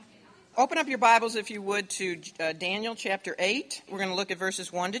Open up your Bibles, if you would, to Daniel chapter 8. We're going to look at verses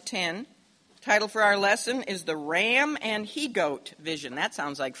 1 to 10. Title for our lesson is The Ram and He-Goat Vision. That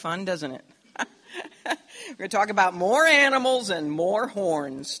sounds like fun, doesn't it? We're going to talk about more animals and more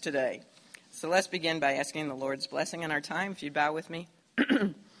horns today. So let's begin by asking the Lord's blessing on our time. If you'd bow with me.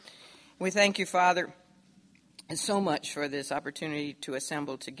 We thank you, Father, so much for this opportunity to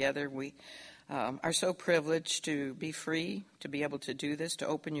assemble together. We are so privileged to be free, to be able to do this, to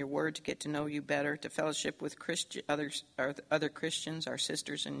open your word, to get to know you better, to fellowship with other Christians, our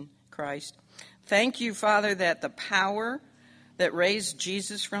sisters in Christ. Thank you, Father, that the power that raised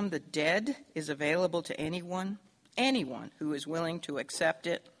Jesus from the dead is available to anyone who is willing to accept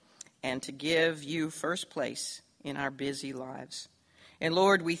it and to give you first place in our busy lives. And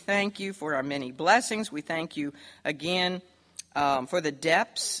Lord, we thank you for our many blessings. We thank you again for the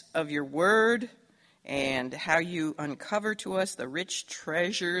depths of your word and how you uncover to us the rich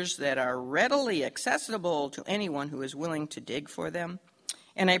treasures that are readily accessible to anyone who is willing to dig for them.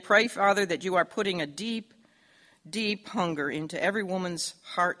 And I pray, Father, that you are putting a deep, deep hunger into every woman's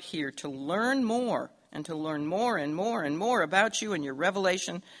heart here to learn more and to learn more and more and more about you and your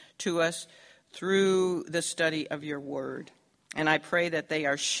revelation to us through the study of your word. And I pray that they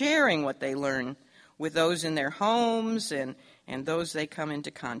are sharing what they learn with those in their homes and those they come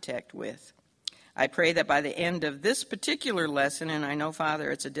into contact with. I pray that by the end of this particular lesson, and I know, Father,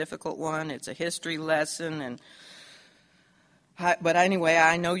 it's a difficult one, it's a history lesson, but anyway,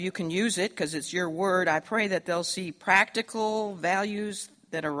 I know you can use it because it's your word. I pray that they'll see practical values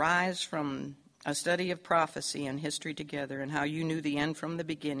that arise from a study of prophecy and history together and how you knew the end from the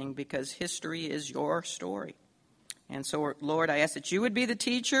beginning, because history is your story. And so, Lord, I ask that you would be the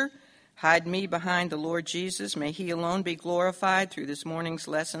teacher. Hide me behind the Lord Jesus. May he alone be glorified through this morning's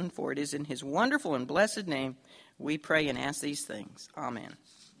lesson, for it is in his wonderful and blessed name we pray and ask these things. Amen.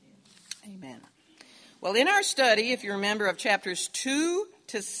 Amen. Well, in our study, if you remember, of chapters 2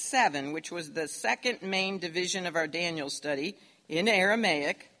 to 7, which was the second main division of our Daniel study in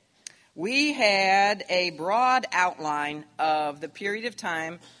Aramaic, we had a broad outline of the period of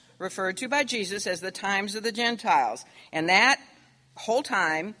time referred to by Jesus as the times of the Gentiles. And that whole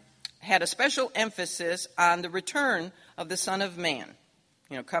time had a special emphasis on the return of the Son of Man,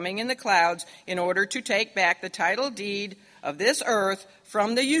 coming in the clouds in order to take back the title deed of this earth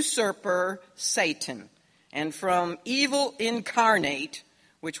from the usurper, Satan, and from evil incarnate,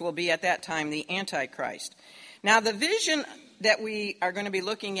 which will be at that time the Antichrist. Now, the vision that we are going to be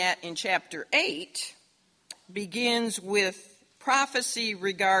looking at in chapter 8 begins with prophecy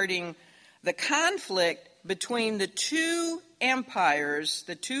regarding the conflict between the two empires,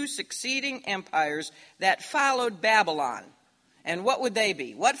 the two succeeding empires that followed Babylon. And what would they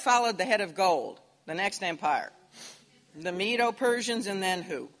be? What followed the head of gold, the next empire? The Medo-Persians, and then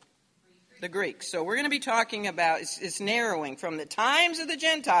who? The Greeks. So we're going to be talking about, it's narrowing from the times of the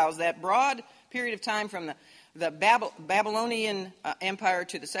Gentiles, that broad period of time from the Babylonian empire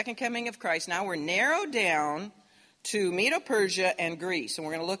to the second coming of Christ. Now we're narrowed down to Medo-Persia and Greece, and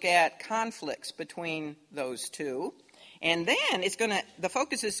we're going to look at conflicts between those two. And then the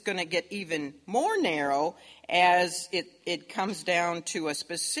focus is going to get even more narrow as it comes down to a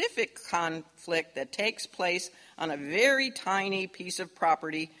specific conflict that takes place on a very tiny piece of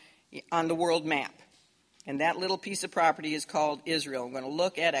property on the world map. And that little piece of property is called Israel. We're going to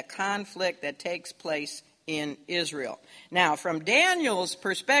look at a conflict that takes place in Israel. Now, from Daniel's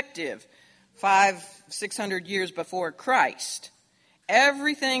perspective, 500-600 years before Christ,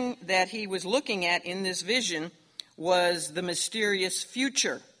 everything that he was looking at in this vision was the mysterious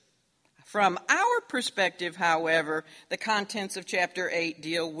future. From our perspective, however, the contents of chapter 8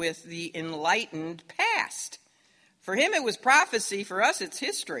 deal with the enlightened past. For him, it was prophecy. For us, it's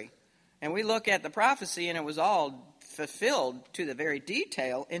history. And we look at the prophecy, and it was all fulfilled to the very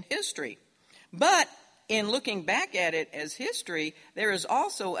detail in history. But in looking back at it as history, there is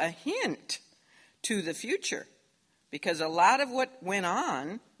also a hint to the future. Because a lot of what went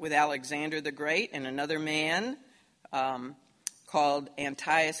on with Alexander the Great and another man called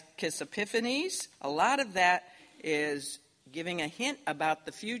Antiochus Epiphanes, a lot of that is giving a hint about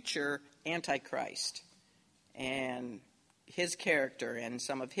the future Antichrist and his character and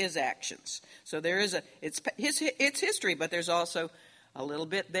some of his actions. So it's history, but there's also a little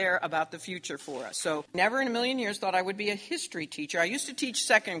bit there about the future for us. So never in a million years thought I would be a history teacher. I used to teach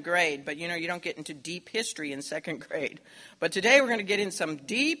second grade, but you don't get into deep history in second grade. But today we're going to get in some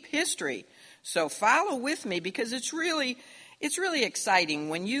deep history. So follow with me, because it's really exciting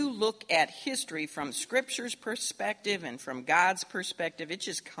when you look at history from Scripture's perspective and from God's perspective. It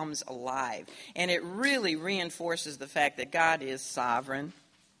just comes alive, and it really reinforces the fact that God is sovereign,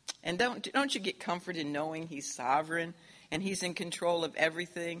 And don't you get comfort in knowing he's sovereign and he's in control of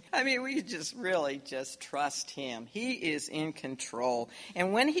everything? I mean, we just really just trust him. He is in control.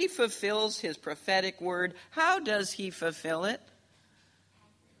 And when he fulfills his prophetic word, how does he fulfill it?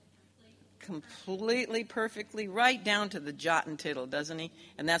 Completely, perfectly, right down to the jot and tittle, doesn't he?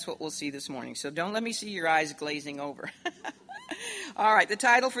 And that's what we'll see this morning. So don't let me see your eyes glazing over. All right, the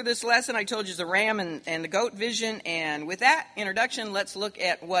title for this lesson, I told you, is the ram and the goat vision. And with that introduction, let's look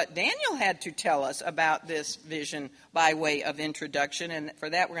at what Daniel had to tell us about this vision by way of introduction. And for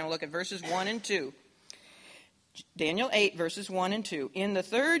that, we're going to look at verses 1 and 2. Daniel 8, verses 1 and 2. In the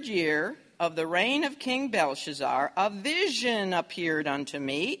 3rd year of the reign of King Belshazzar, a vision appeared unto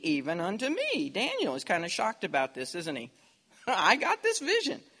me, even unto me. Daniel is kind of shocked about this, isn't he? I got this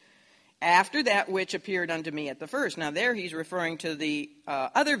vision. After that which appeared unto me at the first. Now there he's referring to the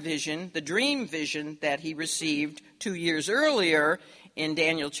other vision, the dream vision that he received 2 years earlier in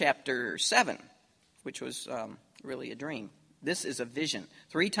Daniel chapter 7, which was really a dream. This is a vision.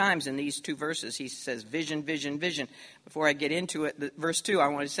 3 times in these 2 verses he says vision, vision, vision. Before I get into it, verse 2, I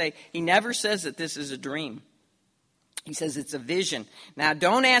want to say he never says that this is a dream. He says it's a vision. Now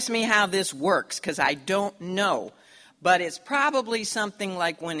don't ask me how this works because I don't know. But it's probably something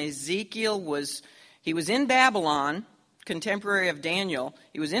like when Ezekiel was in Babylon, contemporary of Daniel.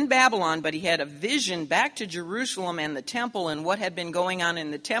 He was in Babylon, but he had a vision back to Jerusalem and the temple and what had been going on in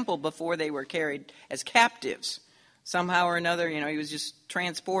the temple before they were carried as captives. Somehow or another, he was just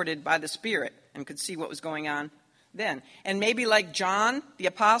transported by the Spirit and could see what was going on then. And maybe like John, the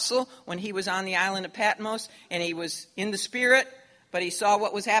apostle, when he was on the island of Patmos and he was in the Spirit, but he saw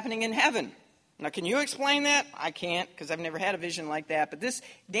what was happening in heaven. Now, can you explain that? I can't, because I've never had a vision like that. But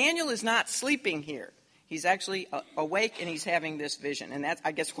Daniel is not sleeping here. He's actually awake, and he's having this vision. And that's,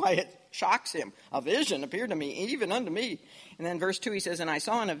 I guess, why it shocks him. A vision appeared to me, even unto me. And then verse 2, he says, and I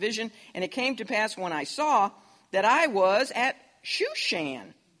saw in a vision, and it came to pass when I saw that I was at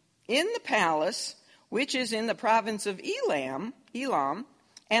Shushan, in the palace, which is in the province of Elam,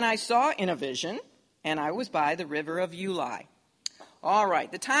 and I saw in a vision, and I was by the river of Ulai. All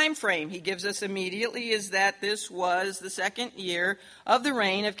right, the time frame he gives us immediately is that this was the 2nd year of the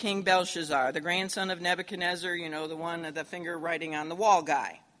reign of King Belshazzar, the grandson of Nebuchadnezzar, the one, the finger writing on the wall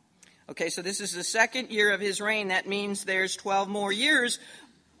guy. Okay, so this is the 2nd year of his reign. That means there's 12 more years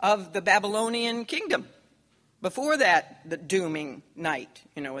of the Babylonian kingdom. Before that, the dooming night,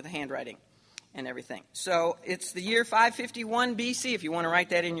 with the handwriting and everything. So it's the year 551 BC, if you want to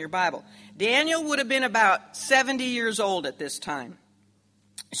write that in your Bible. Daniel would have been about 70 years old at this time.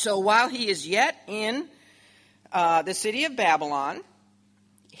 So while he is yet in the city of Babylon,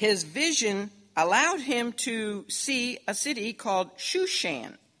 his vision allowed him to see a city called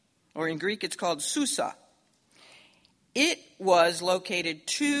Shushan, or in Greek it's called Susa. It was located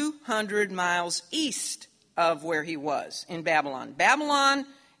 200 miles east of where he was in Babylon. Babylon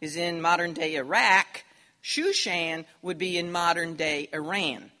is in modern-day Iraq. Shushan would be in modern-day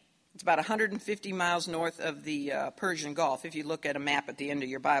Iran. It's about 150 miles north of the Persian Gulf. If you look at a map at the end of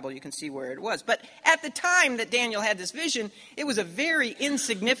your Bible, you can see where it was. But at the time that Daniel had this vision, it was a very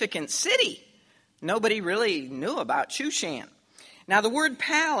insignificant city. Nobody really knew about Shushan. Now, the word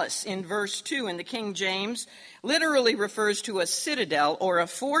palace in verse 2 in the King James literally refers to a citadel or a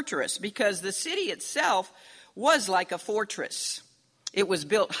fortress because the city itself was like a fortress. It was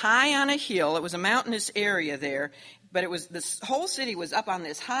built high on a hill. It was a mountainous area there. But this whole city was up on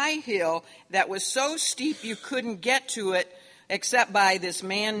this high hill that was so steep you couldn't get to it except by this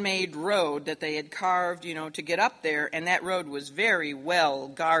man-made road that they had carved, to get up there. And that road was very well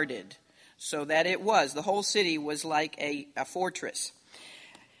guarded. So that the whole city was like a fortress.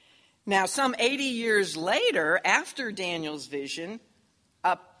 Now, some 80 years later, after Daniel's vision,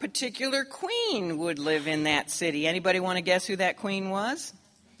 a particular queen would live in that city. Anybody want to guess who that queen was?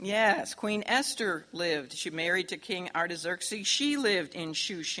 Yes, Queen Esther lived. She married to King Artaxerxes. She lived in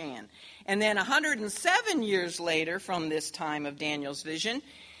Shushan. And then 107 years later from this time of Daniel's vision,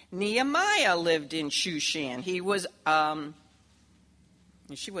 Nehemiah lived in Shushan. He was,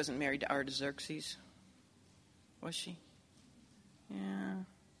 she wasn't married to Artaxerxes, was she?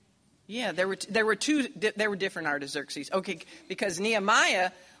 Yeah, there were different Artaxerxes. Okay, because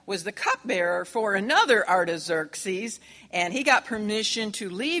Nehemiah was the cupbearer for another Artaxerxes, and he got permission to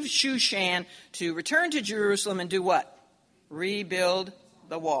leave Shushan to return to Jerusalem and do what? Rebuild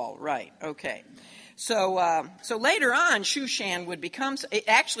the wall. Right, okay. So later on, Shushan would become,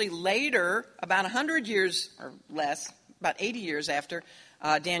 actually later, about 100 years or less, about 80 years after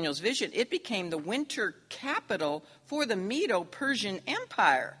Daniel's vision, it became the winter capital for the Medo-Persian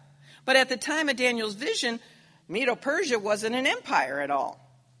Empire. But at the time of Daniel's vision, Medo-Persia wasn't an empire at all.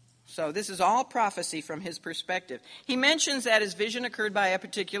 So this is all prophecy from his perspective. He mentions that his vision occurred by a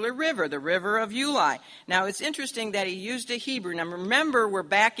particular river, the river of Ulai. Now, it's interesting that he used a Hebrew. Now, remember, we're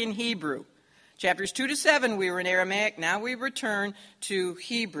back in Hebrew. Chapters 2 to 7, we were in Aramaic. Now we return to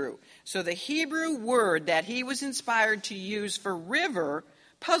Hebrew. So the Hebrew word that he was inspired to use for river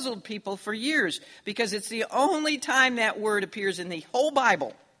puzzled people for years, because it's the only time that word appears in the whole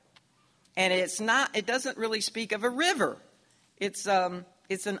Bible. And it doesn't really speak of a river. It's a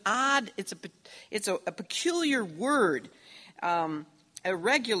peculiar word, a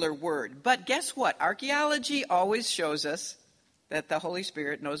regular word. But guess what? Archaeology always shows us that the Holy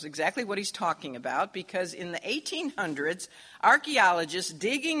Spirit knows exactly what he's talking about, because in the 1800s, archaeologists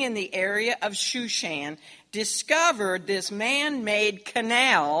digging in the area of Shushan discovered this man-made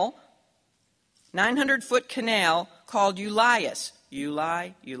canal, 900-foot canal, called Ulaius.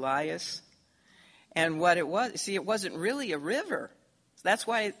 Ulaius. And what it was, it wasn't really a river. That's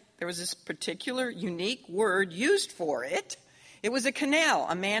why there was this particular unique word used for it. It was a canal,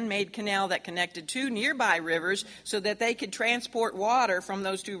 a man-made canal that connected two nearby rivers so that they could transport water from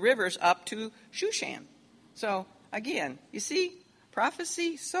those two rivers up to Shushan. So, again, you see,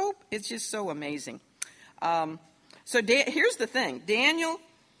 prophecy, it's just so amazing. Here's the thing. Daniel,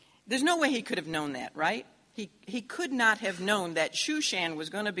 there's no way he could have known that, right? He could not have known that Shushan was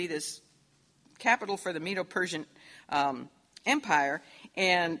going to be this capital for the Medo-Persian Empire,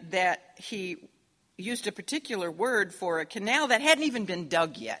 and that he used a particular word for a canal that hadn't even been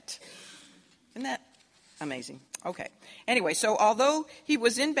dug yet. Isn't that amazing? Okay. Anyway, so although he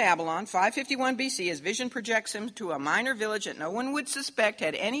was in Babylon, 551 BC, his vision projects him to a minor village that no one would suspect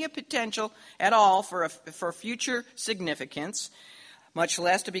had any potential at all for future significance, much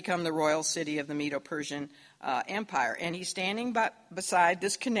less to become the royal city of the Medo-Persian Empire. And he's standing beside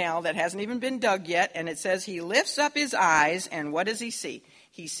this canal that hasn't even been dug yet, and it says he lifts up his eyes, and what does he see?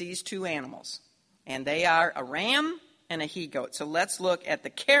 He sees two animals, and they are a ram and a he-goat. So let's look at the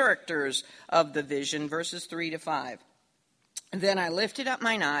characters of the vision, verses 3 to 5. Then I lifted up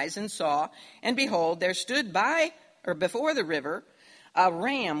mine eyes and saw, and behold, there stood before the river a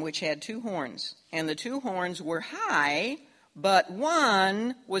ram which had two horns, and the two horns were high, but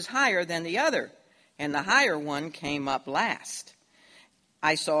one was higher than the other, and the higher one came up last.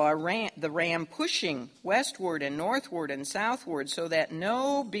 I saw the ram pushing westward and northward and southward, so that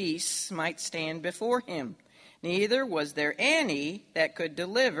no beasts might stand before him. Neither was there any that could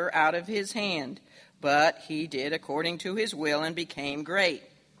deliver out of his hand. But he did according to his will and became great.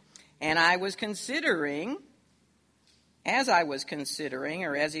 And as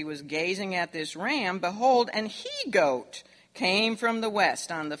he was gazing at this ram, behold, an he-goat came from the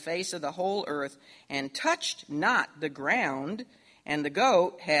west on the face of the whole earth, and touched not the ground, and the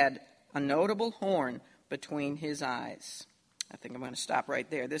goat had a notable horn between his eyes. I think I'm going to stop right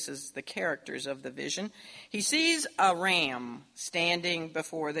there. This is the characters of the vision. He sees a ram standing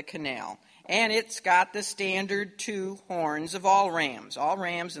before the canal, and it's got the standard two horns of all rams. All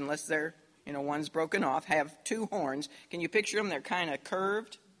rams, unless they're, one's broken off, have two horns. Can you picture them? They're kind of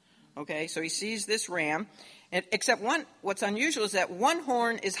curved. Okay, so he sees this ram, except what's unusual is that one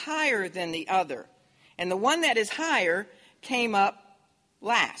horn is higher than the other, and the one that is higher came up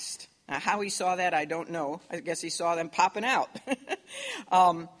last. Now, how he saw that, I don't know. I guess he saw them popping out.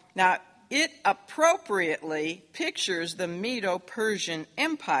 Now, it appropriately pictures the Medo-Persian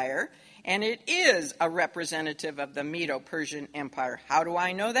Empire, and it is a representative of the Medo-Persian Empire. How do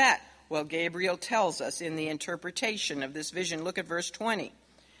I know that? Well, Gabriel tells us in the interpretation of this vision. Look at verse 20.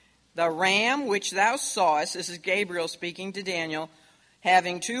 The ram which thou sawest, this is Gabriel speaking to Daniel,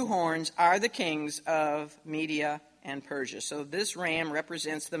 having two horns, are the kings of Media and Persia. So this ram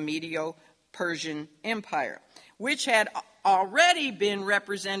represents the Medo-Persian Empire, which had already been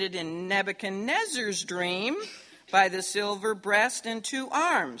represented in Nebuchadnezzar's dream by the silver breast and two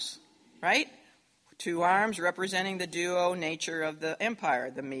arms, right? Two arms representing the duo nature of the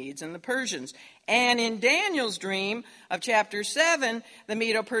empire, the Medes and the Persians. And in Daniel's dream of chapter 7, the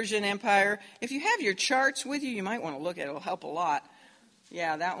Medo-Persian Empire, if you have your charts with you, you might want to look at it. It'll help a lot.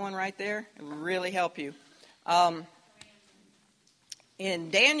 Yeah, that one right there, it will really help you. In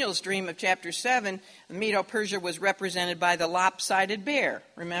Daniel's dream of chapter 7, Medo-Persia was represented by the lopsided bear.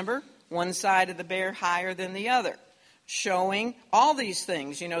 Remember? One side of the bear higher than the other. Showing all these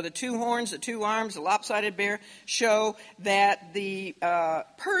things. The two horns, the two arms, the lopsided bear, show that the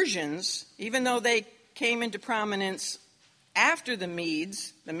Persians, even though they came into prominence after the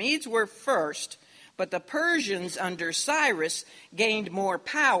Medes were first, but the Persians under Cyrus gained more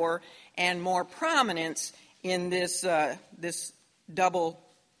power and more prominence in this double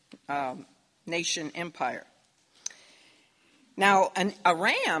nation empire. Now, a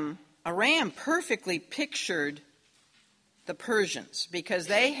ram perfectly pictured the Persians, because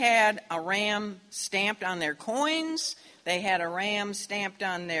they had a ram stamped on their coins. They had a ram stamped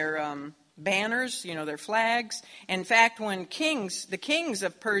on their banners, their flags. In fact, when the kings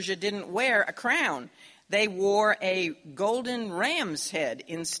of Persia didn't wear a crown, they wore a golden ram's head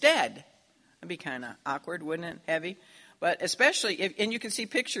instead. That'd be kind of awkward, wouldn't it? Heavy. But especially, and you can see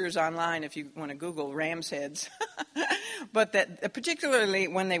pictures online if you want to Google ram's heads. But particularly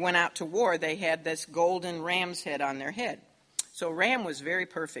when they went out to war, they had this golden ram's head on their head. So ram was very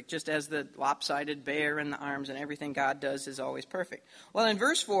perfect, just as the lopsided bear and the arms and everything God does is always perfect. Well, in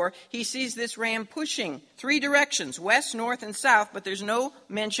verse 4, he sees this ram pushing 3 directions, west, north, and south, but there's no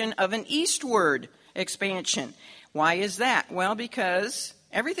mention of an eastward expansion. Why is that? Well, because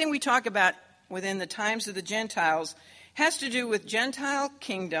everything we talk about within the times of the Gentiles has to do with Gentile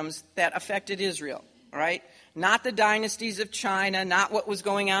kingdoms that affected Israel, right? Not the dynasties of China, not what was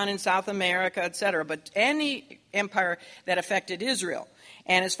going on in South America, etc., but any empire that affected Israel.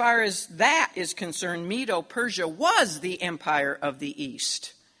 And as far as that is concerned, Medo-Persia was the empire of the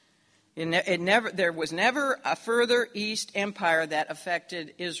East. There was never a further East empire that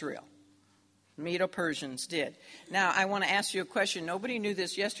affected Israel. Medo-Persians did. Now, I want to ask you a question. Nobody knew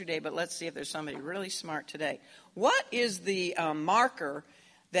this yesterday, but let's see if there's somebody really smart today. What is the marker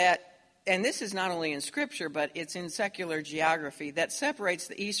that, and this is not only in Scripture, but it's in secular geography, that separates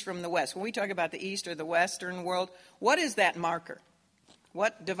the East from the West? When we talk about the East or the Western world, what is that marker?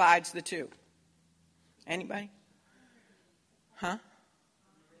 What divides the two? Anybody? Huh?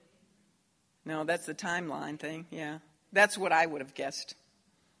 No, that's the timeline thing, yeah. That's what I would have guessed.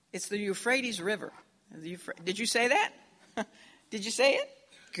 It's the Euphrates River. Did you say that? Did you say it?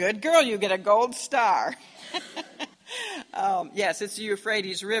 Good girl, you get a gold star. Yes, it's the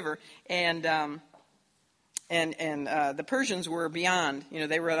Euphrates River, and the Persians were beyond.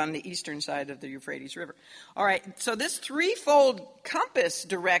 They were on the eastern side of the Euphrates River. All right, so this threefold compass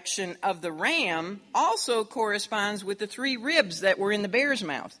direction of the ram also corresponds with the 3 ribs that were in the bear's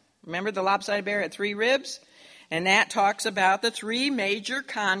mouth. Remember, the lopsided bear had 3 ribs? And that talks about the 3 major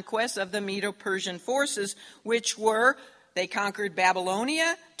conquests of the Medo-Persian forces, which were, they conquered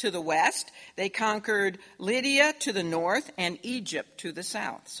Babylonia to the west, they conquered Lydia to the north, and Egypt to the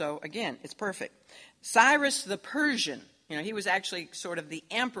south. So again, it's perfect. Cyrus the Persian, he was actually sort of the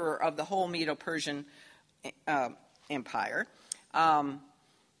emperor of the whole Medo-Persian empire.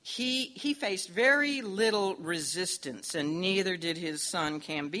 He faced very little resistance, and neither did his son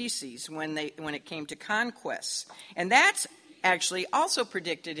Cambyses when it came to conquests. And that's actually also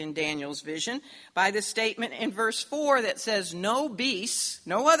predicted in Daniel's vision by the statement in verse 4 that says no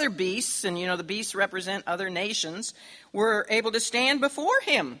other beasts, and the beasts represent other nations, were able to stand before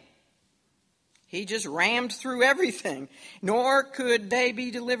him. He just rammed through everything, nor could they be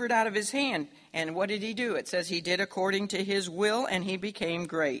delivered out of his hand. And what did he do? It says he did according to his will, and he became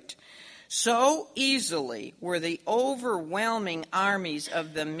great. So easily were the overwhelming armies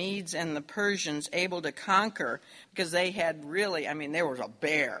of the Medes and the Persians able to conquer, because they had really, there was a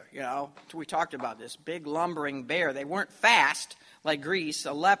bear, We talked about this big lumbering bear. They weren't fast like Greece,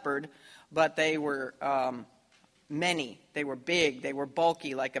 a leopard, but they were many. They were big. They were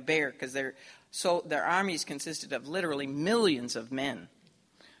bulky like a bear, because their armies consisted of literally millions of men.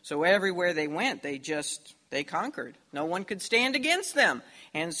 So everywhere they went, they conquered. No one could stand against them.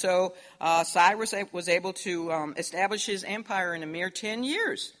 And so Cyrus was able to establish his empire in a mere 10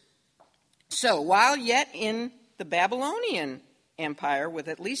 years. So while yet in the Babylonian empire, with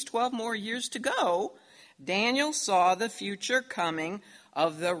at least 12 more years to go, Daniel saw the future coming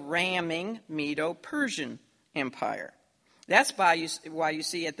of the ramming Medo-Persian empire. That's why you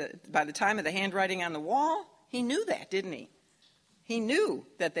see by the time of the handwriting on the wall, he knew that, didn't he? He knew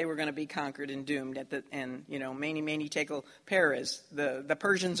that they were going to be conquered and doomed mene tekel Perez. The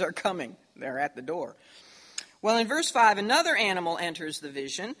Persians are coming. They're at the door. Well, in verse 5, another animal enters the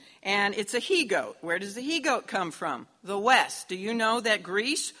vision, and it's a he-goat. Where does the he-goat come from? The west. Do you know that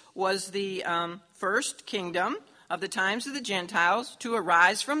Greece was the first kingdom of the times of the Gentiles to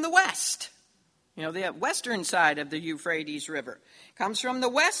arise from the west? The western side of the Euphrates River. Comes from the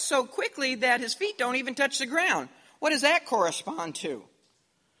west so quickly that his feet don't even touch the ground. What does that correspond to?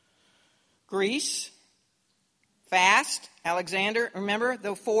 Greece, fast, Alexander, remember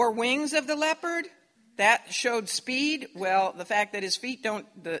the 4 wings of the leopard? That showed speed. Well, the fact that his feet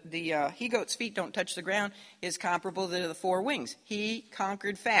the he-goat's feet don't touch the ground is comparable to the 4 wings. He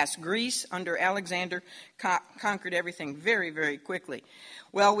conquered fast. Greece, under Alexander, conquered everything very, very quickly.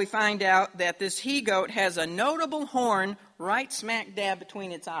 Well, we find out that this he-goat has a notable horn right smack dab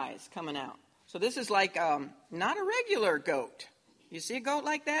between its eyes coming out. So this is like not a regular goat. You see a goat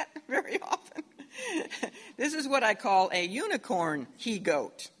like that very often? This is what I call a unicorn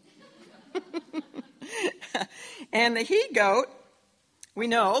he-goat. And the he-goat, we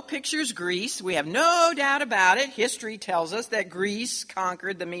know, pictures Greece. We have no doubt about it. History tells us that Greece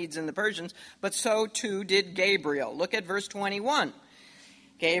conquered the Medes and the Persians, but so too did Gabriel. Look at verse 21.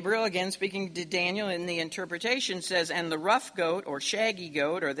 Gabriel, again speaking to Daniel in the interpretation, says, and the rough goat or shaggy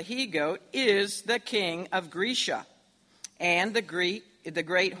goat or the he-goat is the king of Grecia. And the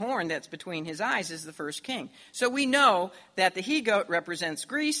great horn that's between his eyes is the first king. So we know that the he-goat represents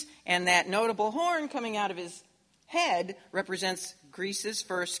Greece, and that notable horn coming out of his head represents Greece's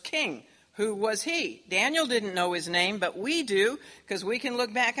first king. Who was he? Daniel didn't know his name, but we do, because we can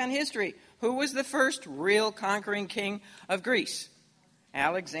look back on history. Who was the first real conquering king of Greece?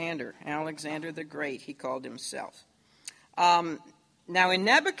 Alexander the Great, he called himself. Now, in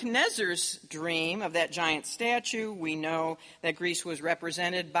Nebuchadnezzar's dream of that giant statue, we know that Greece was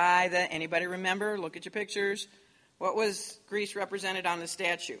represented by anybody remember? Look at your pictures. What was Greece represented on the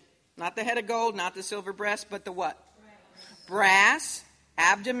statue? Not the head of gold, not the silver breast, but the what? Brass,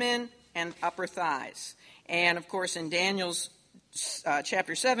 abdomen, and upper thighs. And, of course, in Daniel's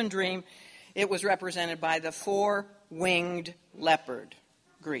chapter 7 dream, it was represented by the four-winged leopard,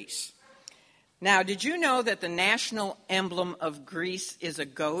 Greece. Now, did you know that the national emblem of Greece is a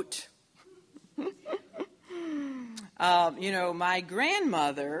goat? My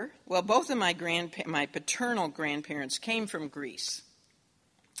grandmother, both of my paternal grandparents came from Greece.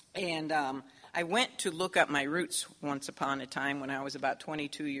 And I went to look up my roots once upon a time when I was about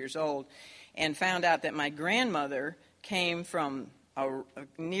 22 years old and found out that my grandmother came from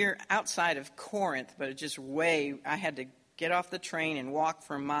near outside of Corinth, but just I had to get off the train and walk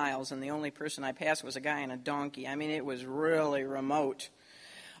for miles, and the only person I passed was a guy on a donkey. I mean, it was really remote.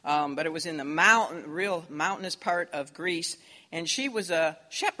 But it was in the real mountainous part of Greece, and she was a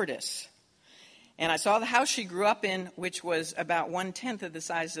shepherdess. And I saw the house she grew up in, which was about 1/10 of the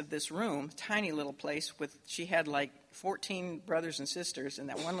size of this room, tiny little place. She had like 14 brothers and sisters in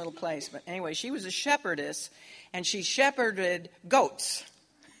that one little place. But anyway, she was a shepherdess, and she shepherded goats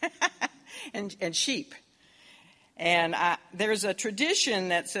and sheep. And there's a tradition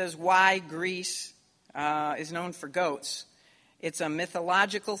that says why Greece is known for goats. It's a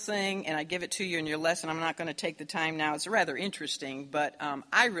mythological thing, and I give it to you in your lesson. I'm not going to take the time now. It's rather interesting, but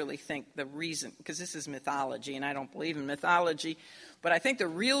I really think the reason, because this is mythology, and I don't believe in mythology, but I think the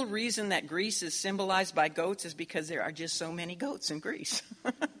real reason that Greece is symbolized by goats is because there are just so many goats in Greece.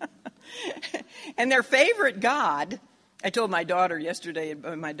 And their favorite god, I told my daughter yesterday,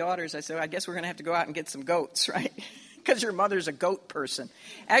 I said, I guess we're going to have to go out and get some goats, right? Because your mother's a goat person.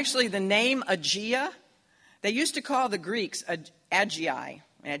 Actually, the name Aegea, they used to call the Greeks Agii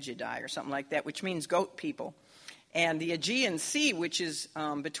or something like that, which means goat people. And the Aegean Sea, which is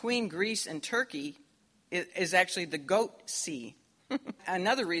between Greece and Turkey, is actually the Goat Sea.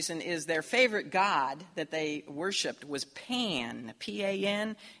 Another reason is their favorite god that they worshipped was Pan,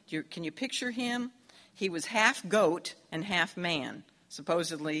 P-A-N. Can you picture him? He was half goat and half man.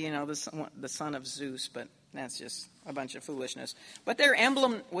 Supposedly, the son of Zeus, but that's just a bunch of foolishness. But their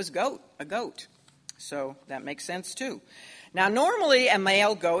emblem was a goat. So that makes sense too. Now, normally a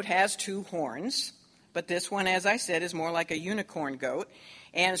male goat has 2 horns, but this one, as I said, is more like a unicorn goat.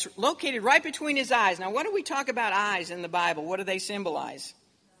 And it's located right between his eyes. Now, what do we talk about eyes in the Bible? What do they symbolize?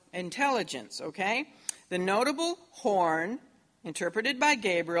 Intelligence, okay? The notable horn, interpreted by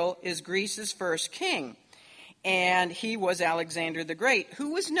Gabriel, is Greece's first king. And he was Alexander the Great,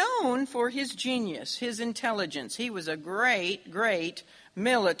 who was known for his genius, his intelligence. He was a great, great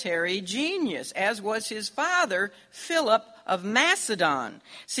military genius, as was his father, Philip of Macedon.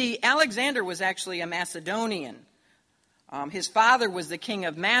 See, Alexander was actually a Macedonian. His father was the king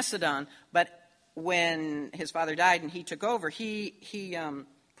of Macedon, but when his father died and he took over, he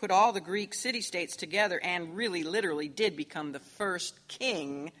put all the Greek city-states together and really literally did become the first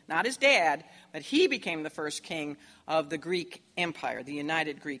king, not his dad, but he became the first king of the Greek Empire, the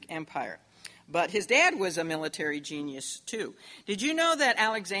United Greek Empire. But his dad was a military genius too. Did you know that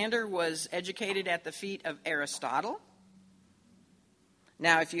Alexander was educated at the feet of Aristotle?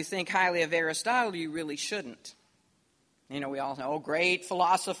 Now, if you think highly of Aristotle, you really shouldn't. We all know, great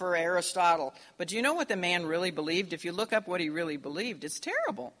philosopher Aristotle. But do you know what the man really believed? If you look up what he really believed, it's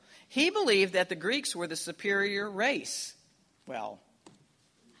terrible. He believed that the Greeks were the superior race. Well,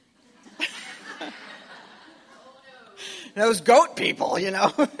 those goat people,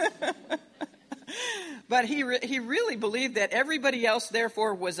 But he really believed that everybody else,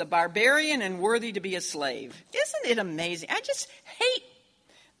 therefore, was a barbarian and worthy to be a slave. Isn't it amazing? I just hate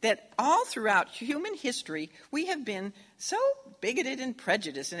that all throughout human history, we have been so bigoted and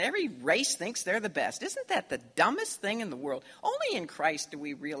prejudiced, and every race thinks they're the best. Isn't that the dumbest thing in the world? Only in Christ do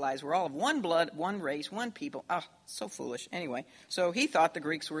we realize we're all of one blood, one race, one people. Oh, so foolish. Anyway, so he thought the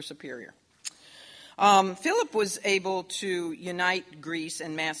Greeks were superior. Philip was able to unite Greece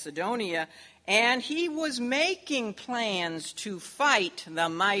and Macedonia, and he was making plans to fight the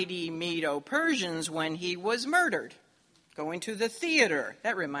mighty Medo-Persians when he was murdered. Going to the theater.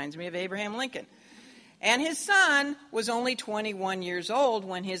 That reminds me of Abraham Lincoln. And his son was only 21 years old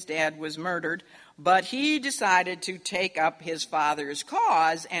when his dad was murdered, but he decided to take up his father's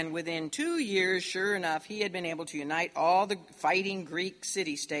cause, and within 2 years, sure enough, he had been able to unite all the fighting Greek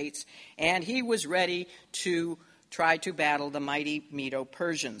city-states, and he was ready to try to battle the mighty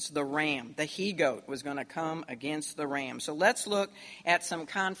Medo-Persians. The ram, the he-goat, was going to come against the ram. So let's look at some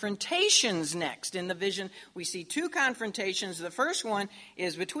confrontations next. In the vision, we see two confrontations. The first one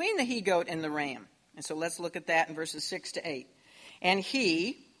is between the he-goat and the ram. And so let's look at that in verses 6 to 8. And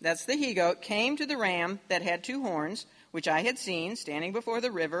he, that's the he-goat, came to the ram that had two horns, which I had seen standing before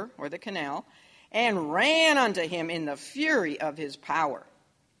the river or the canal, and ran unto him in the fury of his power.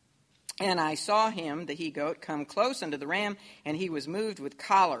 And I saw him, the he-goat, come close unto the ram, and he was moved with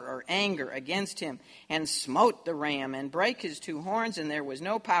choler or anger against him, and smote the ram, and brake his two horns, and there was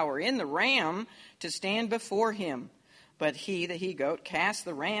no power in the ram to stand before him. But he, the he-goat, cast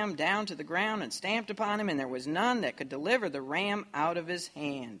the ram down to the ground, and stamped upon him, and there was none that could deliver the ram out of his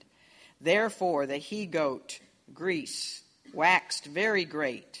hand. Therefore the he-goat, Greece, waxed very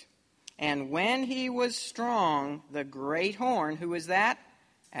great. And when he was strong, the great horn, who is that?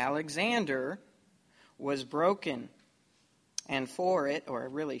 Alexander, was broken, and for it, or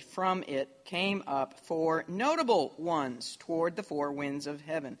really from it, came up four notable ones toward the four winds of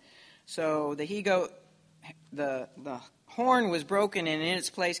heaven. So the he-goat, the horn was broken, and in its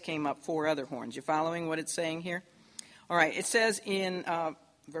place came up four other horns. You following what it's saying here? All right, it says in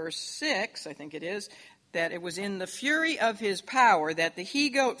verse 6, I think it is, that it was in the fury of his power that the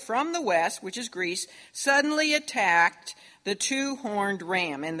he-goat from the west, which is Greece, suddenly attacked the two-horned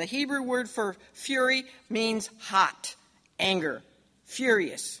ram. And the Hebrew word for fury means hot, anger,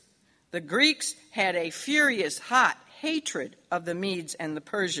 furious. The Greeks had a furious, hot hatred of the Medes and the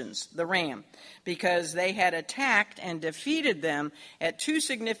Persians, the ram, because they had attacked and defeated them at two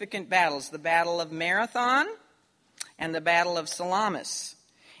significant battles, the Battle of Marathon and the Battle of Salamis.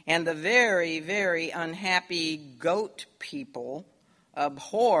 And the very, very unhappy goat people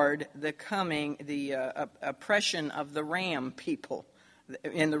abhorred the oppression of the ram people.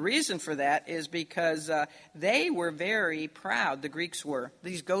 And the reason for that is because they were very proud, the Greeks were,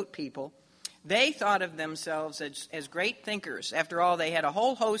 these goat people. They thought of themselves as great thinkers. After all, they had a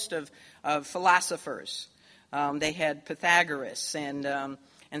whole host of philosophers. They had Pythagoras and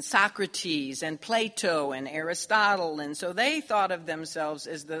Socrates and Plato and Aristotle. And so they thought of themselves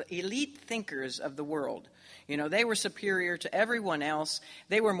as the elite thinkers of the world. You know, they were superior to everyone else.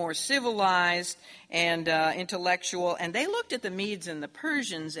 They were more civilized and intellectual. And they looked at the Medes and the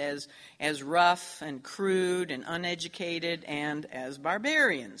Persians as rough and crude and uneducated and as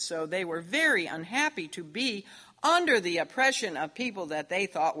barbarians. So they were very unhappy to be under the oppression of people that they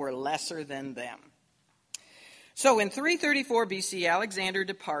thought were lesser than them. So in 334 BC, Alexander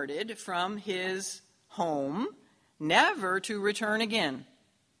departed from his home, never to return again.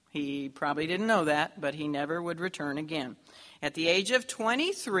 He probably didn't know that, but he never would return again. At the age of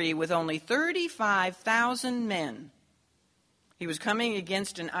 23, with only 35,000 men, he was coming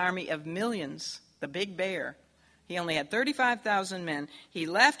against an army of millions, the big bear. He only had 35,000 men. He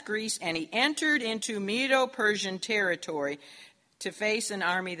left Greece and he entered into Medo-Persian territory to face an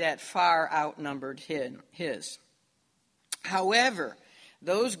army that far outnumbered his. However,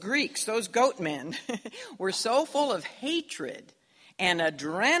 those Greeks, those goat men, were so full of hatred and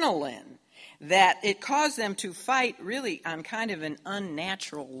adrenaline that it caused them to fight really on kind of an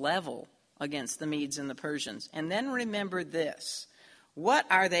unnatural level against the Medes and the Persians. And then remember this. What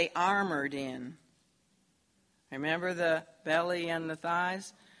are they armored in? Remember the belly and the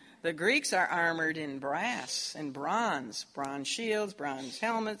thighs? The Greeks are armored in brass and bronze shields, bronze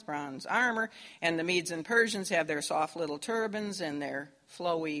helmets, bronze armor, and the Medes and Persians have their soft little turbans and their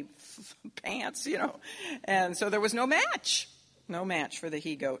flowy pants, you know. And so there was no match. No match for the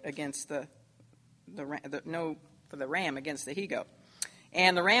he-goat against for the ram against the he-goat.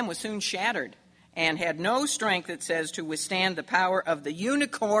 And the ram was soon shattered and had no strength, it says, to withstand the power of the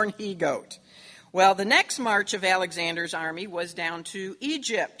unicorn he-goat. Well, the next march of Alexander's army was down to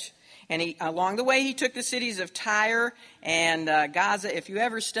Egypt. And along the way, he took the cities of Tyre and Gaza. If you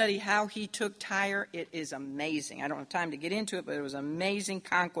ever study how he took Tyre, it is amazing. I don't have time to get into it, but it was an amazing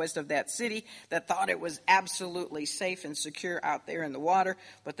conquest of that city that thought it was absolutely safe and secure out there in the water,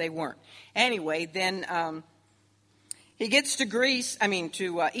 but they weren't. Anyway, then he gets to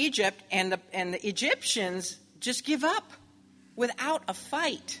Egypt, and the Egyptians just give up without a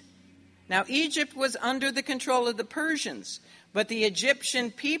fight. Now, Egypt was under the control of the Persians, but the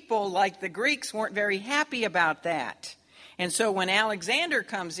Egyptian people, like the Greeks, weren't very happy about that. And so when Alexander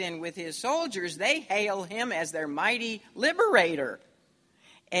comes in with his soldiers, they hail him as their mighty liberator.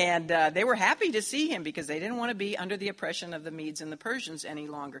 And they were happy to see him because they didn't want to be under the oppression of the Medes and the Persians any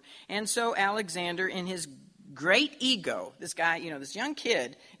longer. And so Alexander, in his great ego, this guy, this young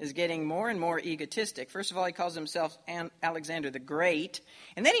kid is getting more and more egotistic. First of all, he calls himself Alexander the Great.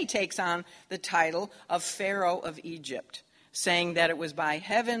 And then he takes on the title of Pharaoh of Egypt, saying that it was by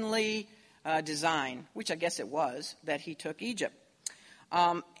heavenly design, which I guess it was, that he took Egypt.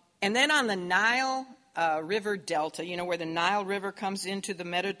 And then on the Nile River Delta, where the Nile River comes into the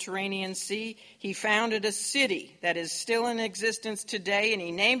Mediterranean Sea, he founded a city that is still in existence today, and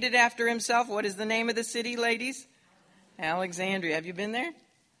he named it after himself. What is the name of the city, ladies? Alexandria. Have you been there?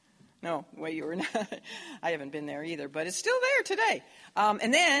 No, wait, you were not. I haven't been there either, but it's still there today.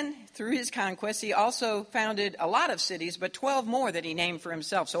 And then, through his conquest, he also founded a lot of cities, but 12 more that he named for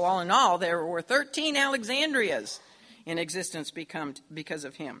himself. So all in all, there were 13 Alexandrias in existence because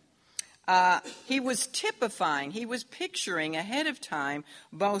of him. He was typifying, he was picturing ahead of time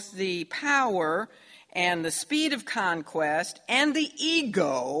both the power and the speed of conquest and the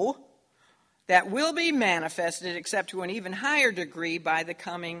ego that will be manifested, except to an even higher degree, by the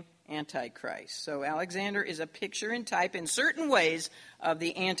coming Antichrist. So Alexander is a picture and type in certain ways of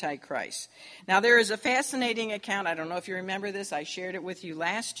the Antichrist. Now there is a fascinating account, I don't know if you remember this, I shared it with you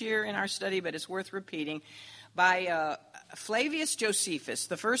last year in our study, but it's worth repeating, by Flavius Josephus,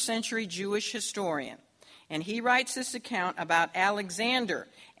 the first century Jewish historian. And he writes this account about Alexander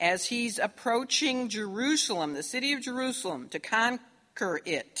as he's approaching Jerusalem, the city of Jerusalem, to conquer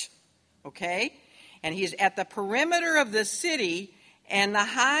it. Okay? And he's at the perimeter of the city, and the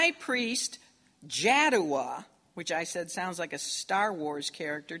high priest Jaddua, which I said sounds like a Star Wars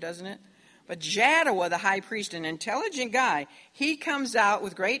character, doesn't it? But Jaddua, the high priest, an intelligent guy, he comes out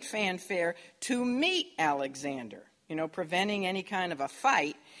with great fanfare to meet Alexander, preventing any kind of a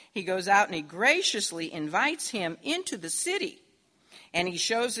fight. He goes out and he graciously invites him into the city. And he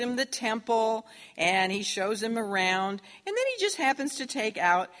shows him the temple, and he shows him around. And then he just happens to take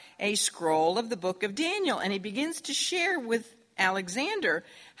out a scroll of the book of Daniel, and he begins to share with Alexander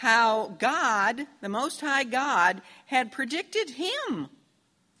how God, the Most High God, had predicted him,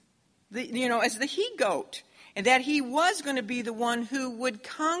 as the he-goat, and that he was going to be the one who would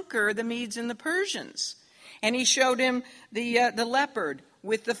conquer the Medes and the Persians. And he showed him the leopard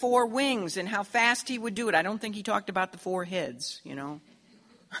with the 4 wings and how fast he would do it. I don't think he talked about the 4 heads,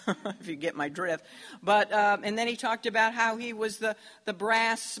 if you get my drift. But and then he talked about how he was the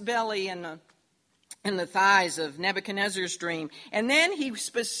brass belly and the thighs of Nebuchadnezzar's dream. And then he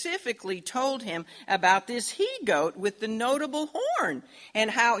specifically told him about this he-goat with the notable horn, and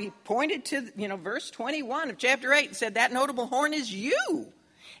how he pointed to, verse 21 of chapter 8 and said, that notable horn is you.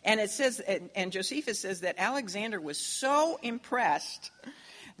 And it says, and Josephus says that Alexander was so impressed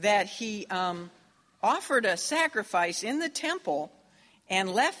that he offered a sacrifice in the temple and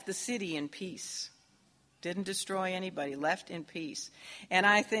left the city in peace. Didn't destroy anybody, left in peace. And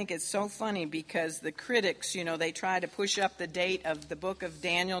I think it's so funny because the critics, they try to push up the date of the book of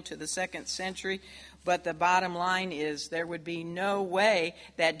Daniel to the 2nd century. But the bottom line is there would be no way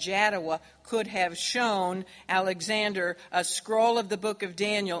that Jaddua could have shown Alexander a scroll of the book of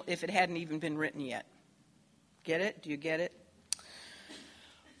Daniel if it hadn't even been written yet. Get it? Do you get it?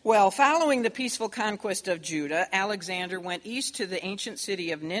 Well, following the peaceful conquest of Judah, Alexander went east to the ancient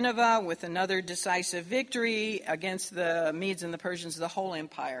city of Nineveh with another decisive victory against the Medes and the Persians. The whole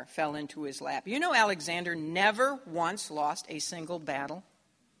empire fell into his lap. Alexander never once lost a single battle.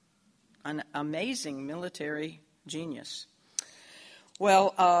 An amazing military genius.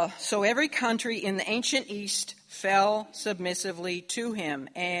 Well, so every country in the ancient East fell submissively to him,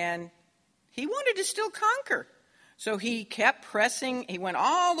 and he wanted to still conquer. So he kept pressing. He went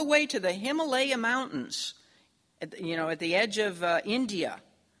all the way to the Himalaya mountains, at the edge of India.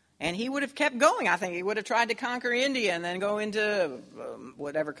 And he would have kept going. I think he would have tried to conquer India and then go into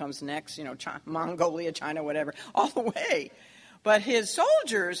whatever comes next, Mongolia, China, whatever, all the way. But his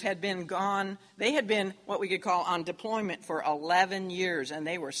soldiers had been gone. They had been what we could call on deployment for 11 years, and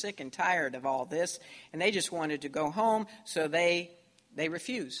they were sick and tired of all this, and they just wanted to go home. So they they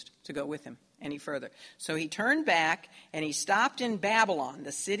refused to go with him any further. So he turned back and he stopped in Babylon,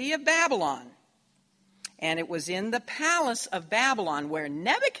 the city of Babylon. And it was in the palace of Babylon where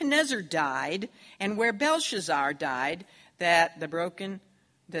Nebuchadnezzar died and where Belshazzar died that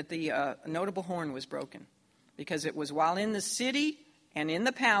the notable horn was broken. Because it was while in the city and in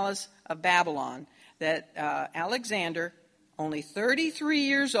the palace of Babylon that Alexander, only 33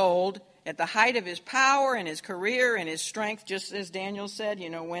 years old, at the height of his power and his career and his strength, just as Daniel said,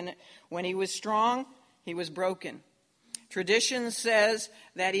 when he was strong, he was broken. Tradition says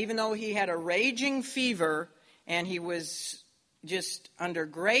that even though he had a raging fever and he was just under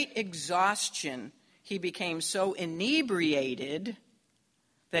great exhaustion, he became so inebriated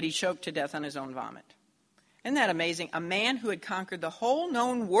that he choked to death on his own vomit. Isn't that amazing? A man who had conquered the whole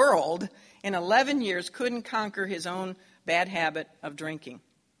known world in 11 years couldn't conquer his own bad habit of drinking.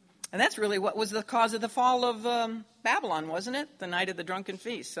 And that's really what was the cause of the fall of Babylon, wasn't it? The night of the drunken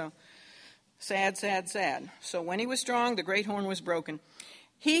feast. So sad, sad, sad. So when he was strong, the great horn was broken.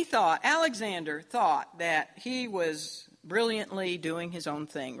 Alexander thought that he was brilliantly doing his own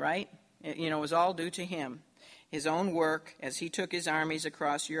thing, right? It was all due to him. His own work as he took his armies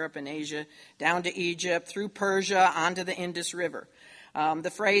across Europe and Asia, down to Egypt, through Persia, onto the Indus River.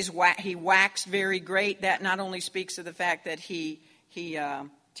 The phrase, he waxed very great, that not only speaks of the fact that he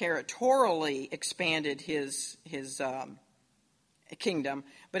territorially expanded his kingdom,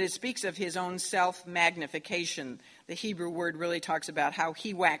 but it speaks of his own self-magnification. The Hebrew word really talks about how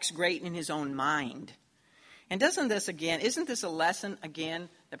he waxed great in his own mind. And isn't this a lesson again?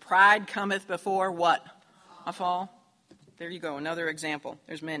 The pride cometh before what? A fall. There you go, another example.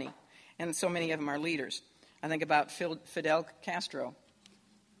 There's many. And so many of them are leaders. I think about Fidel Castro.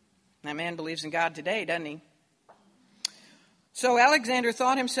 That man believes in God today, doesn't he? So Alexander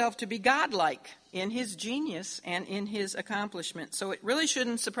thought himself to be godlike in his genius and in his accomplishment. So it really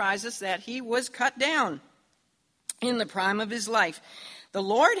shouldn't surprise us that he was cut down in the prime of his life. The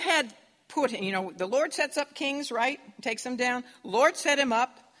Lord had the Lord sets up kings, right? Takes them down. Lord set him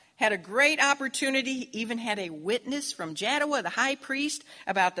up. Had a great opportunity, even had a witness from Jaddua, the high priest,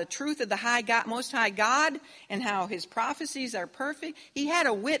 about the truth of the Most High God and how his prophecies are perfect. He had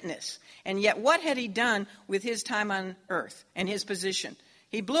a witness. And yet what had he done with his time on earth and his position?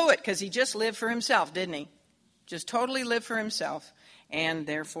 He blew it because he just lived for himself, didn't he? Just totally lived for himself. And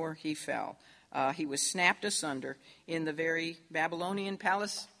therefore he fell. He was snapped asunder in the very Babylonian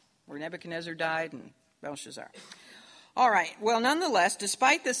palace where Nebuchadnezzar died and Belshazzar. All right. Well, nonetheless,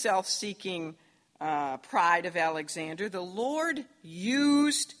 despite the self-seeking pride of Alexander, the Lord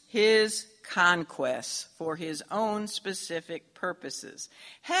used his conquests for his own specific purposes.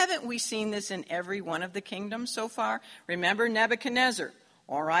 Haven't we seen this in every one of the kingdoms so far? Remember Nebuchadnezzar.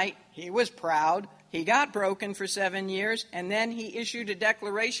 All right. He was proud. He got broken for 7 years, and then he issued a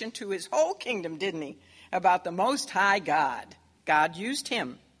declaration to his whole kingdom, didn't he, about the Most High God. God used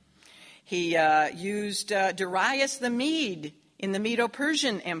him. He used Darius the Mede in the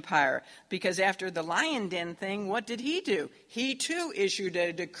Medo-Persian Empire, because after the lion den thing, what did he do? He too issued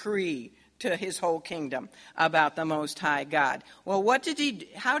a decree to his whole kingdom about the Most High God. Well,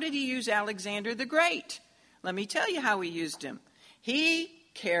 how did he use Alexander the Great? Let me tell you how he used him. He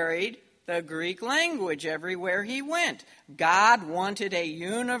carried the Greek language everywhere he went. God wanted a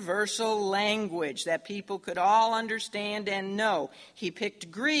universal language that people could all understand and know. He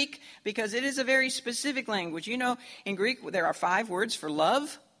picked Greek because it is a very specific language. In Greek there are 5 words for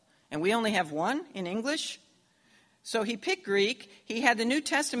love, and we only have 1 in English. So he picked Greek. He had the New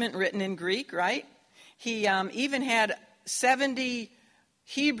Testament written in Greek, right? He even had 70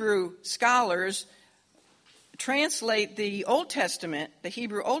 Hebrew scholars translate the Old Testament, the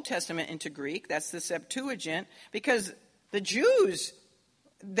Hebrew Old Testament, into Greek. That's the Septuagint, because the Jews,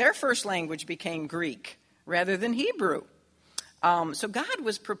 their first language became Greek rather than Hebrew. So God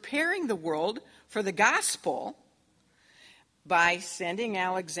was preparing the world for the gospel by sending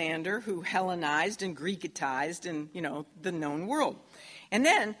Alexander, who Hellenized and Greekitized in, the known world. And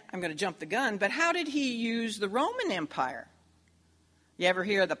then, I'm going to jump the gun, but how did he use the Roman Empire? You ever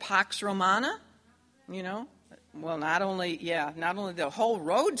hear of the Pax Romana? Well, not only the whole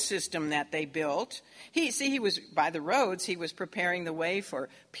road system that they built. He was, by the roads, he was preparing the way for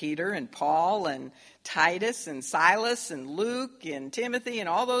Peter and Paul and Titus and Silas and Luke and Timothy and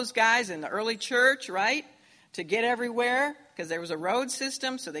all those guys in the early church, right? To get everywhere, because there was a road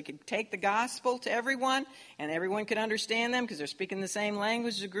system so they could take the gospel to everyone and everyone could understand them because they're speaking the same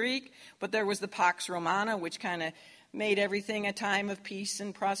language, the Greek. But there was the Pax Romana, which kind of made everything a time of peace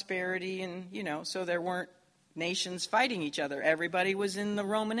and prosperity, and, so there weren't nations fighting each other. Everybody was in the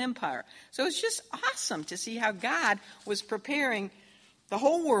Roman Empire. So it's just awesome to see how God was preparing the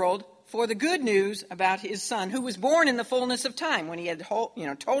whole world for the good news about his son, who was born in the fullness of time, when he had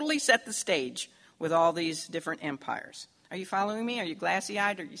totally set the stage with all these different empires. Are you following me? Are you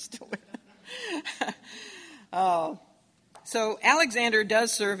glassy-eyed? Are you still So Alexander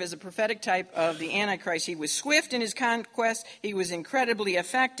does serve as a prophetic type of the Antichrist. He was swift in his conquest. He was incredibly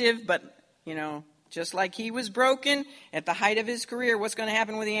effective, but, just like he was broken at the height of his career, what's going to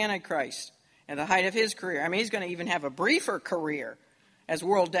happen with the Antichrist at the height of his career? I mean, he's going to even have a briefer career as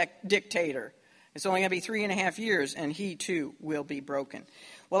world dictator. It's only going to be 3.5 years, and he too will be broken.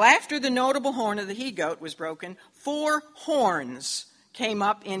 Well, after the notable horn of the he-goat was broken, 4 horns came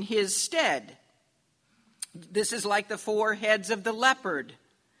up in his stead. This is like the 4 heads of the leopard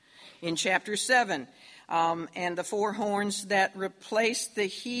in chapter 7. And the 4 horns that replace the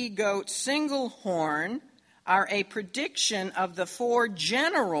he-goat single horn are a prediction of the 4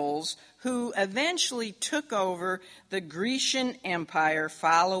 generals who eventually took over the Grecian Empire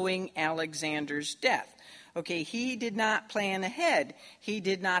following Alexander's death. Okay, he did not plan ahead. He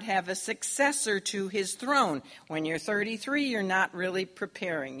did not have a successor to his throne. When you're 33, you're not really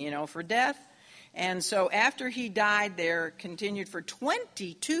preparing, for death. And so after he died, there continued for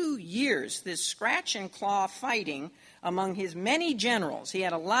 22 years this scratch and claw fighting among his many generals. He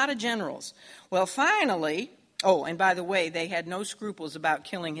had a lot of generals. Well, finally, and by the way, they had no scruples about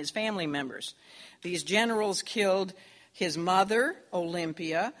killing his family members. These generals killed his mother,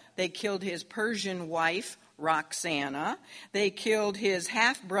 Olympia. They killed his Persian wife, Roxana. They killed his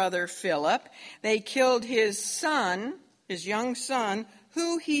half-brother, Philip. They killed his son, his young son,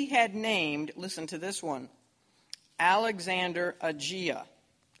 who he had named, listen to this one, Alexander Aegea.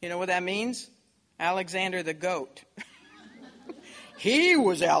 You know what that means? Alexander the goat. He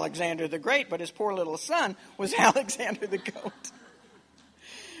was Alexander the Great, but his poor little son was Alexander the goat.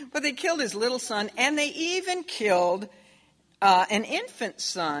 But they killed his little son, and they even killed an infant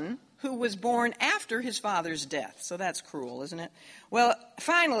son who was born after his father's death. So that's cruel, isn't it? Well,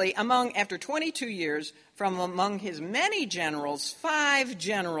 finally, after 22 years, from among his many generals, 5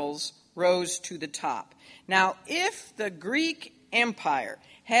 generals rose to the top. Now, if the Greek Empire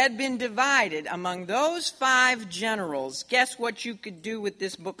had been divided among those 5 generals, guess what you could do with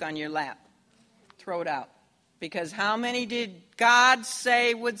this book on your lap? Throw it out. Because how many did God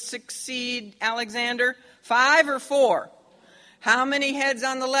say would succeed Alexander? 5 or 4? How many heads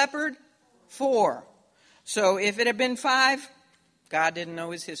on the leopard? 4. So if it had been 5, God didn't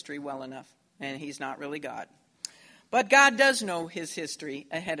know his history well enough, and he's not really God. But God does know his history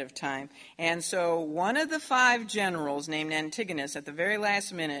ahead of time. And so one of the 5 generals, named Antigonus, at the very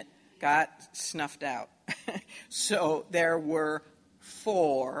last minute got snuffed out. So there were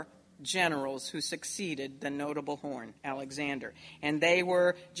 4 generals who succeeded the notable horn, Alexander. And they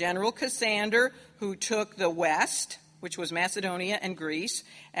were General Cassander, who took the west, which was Macedonia and Greece,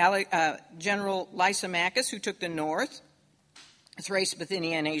 General Lysimachus, who took the north, Thrace,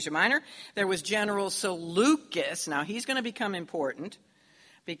 Bithynia, and Asia Minor. There was General Seleucus. Now, he's going to become important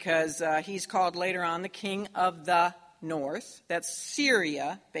because he's called later on the king of the north. That's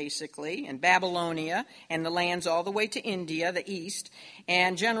Syria, basically, and Babylonia, and the lands all the way to India, the east.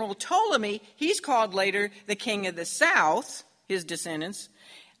 And General Ptolemy, he's called later the king of the south, his descendants.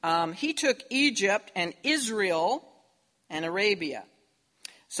 He took Egypt and Israel and Arabia.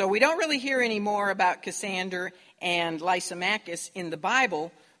 So we don't really hear any more about Cassander and Lysimachus in the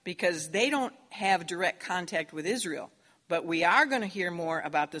Bible because they don't have direct contact with Israel. But we are going to hear more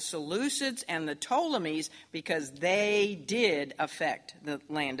about the Seleucids and the Ptolemies because they did affect the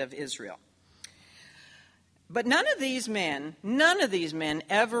land of Israel. But none of these men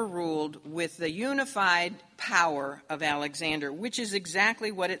ever ruled with the unified power of Alexander, which is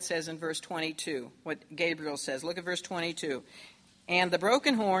exactly what it says in verse 22, what Gabriel says. Look at verse 22. And the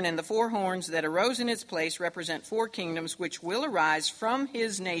broken horn and the 4 horns that arose in its place represent 4 kingdoms which will arise from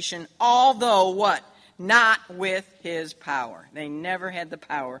his nation, although what? Not with his power. They never had the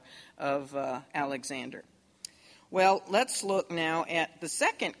power of Alexander. Well, let's look now at the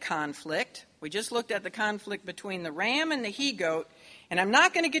second conflict. We just looked at the conflict between the ram and the he-goat, and I'm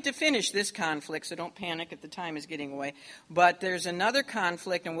not going to get to finish this conflict, so don't panic if the time is getting away. But there's another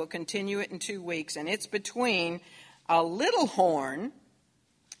conflict, and we'll continue it in 2 weeks, and it's between a little horn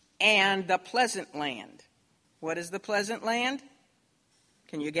and the pleasant land. What is the pleasant land?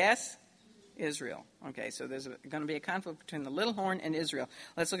 Can you guess? Israel. Okay, so there's going to be a conflict between the little horn and Israel.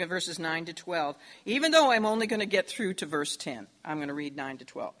 Let's look at verses 9 to 12. Even though I'm only going to get through to verse 10, I'm going to read 9 to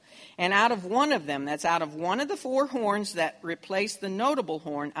 12. And out of one of them, that's out of one of the 4 horns that replaced the notable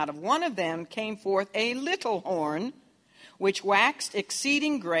horn, out of one of them came forth a little horn, which waxed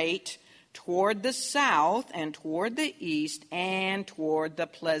exceeding great, toward the south and toward the east and toward the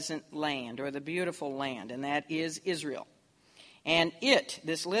pleasant land, or the beautiful land, and that is Israel. And it,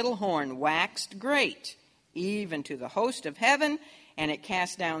 this little horn, waxed great, even to the host of heaven, and it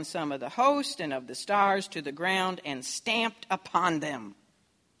cast down some of the host and of the stars to the ground and stamped upon them.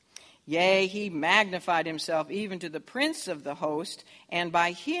 Yea, he magnified himself even to the prince of the host, and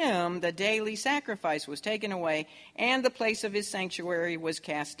by him the daily sacrifice was taken away, and the place of his sanctuary was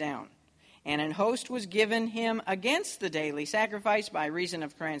cast down. And an host was given him against the daily sacrifice by reason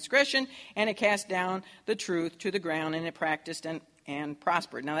of transgression, and it cast down the truth to the ground, and it practiced and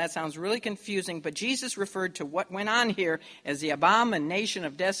prospered. Now that sounds really confusing, but Jesus referred to what went on here as the abomination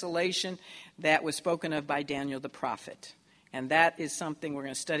of desolation that was spoken of by Daniel the prophet. And that is something we're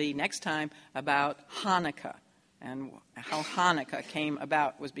going to study next time about Hanukkah. And how Hanukkah came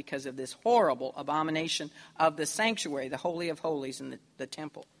about was because of this horrible abomination of the sanctuary, the Holy of Holies in the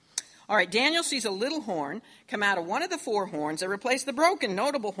temple. All right, Daniel sees a little horn come out of one of the four horns that replaced the broken,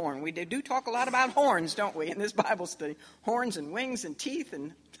 notable horn. We do talk a lot about horns, don't we, in this Bible study? Horns and wings and teeth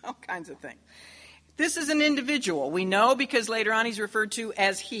and all kinds of things. This is an individual. We know because later on he's referred to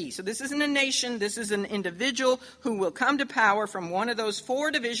as he. So this isn't a nation. This is an individual who will come to power from one of those four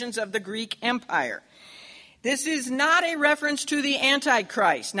divisions of the Greek Empire. This is not a reference to the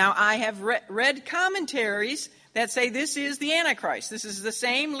Antichrist. Now, I have read commentaries that say this is the Antichrist. This is the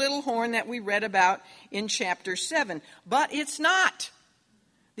same little horn that we read about in chapter 7. But it's not.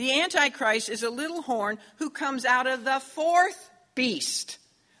 The Antichrist is a little horn who comes out of the fourth beast.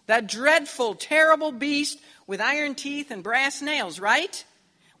 The dreadful, terrible beast with iron teeth and brass nails, right?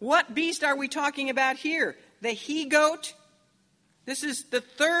 What beast are we talking about here? The he-goat? This is the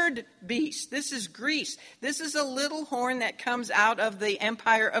third beast. This is Greece. This is a little horn that comes out of the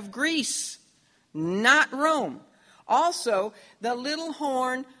empire of Greece, not Rome. Also, the little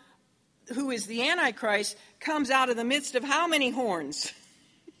horn, who is the Antichrist, comes out of the midst of how many horns?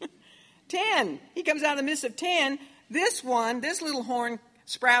 10. He comes out of the midst of 10. This little horn,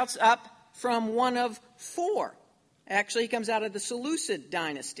 sprouts up from one of four. Actually, he comes out of the Seleucid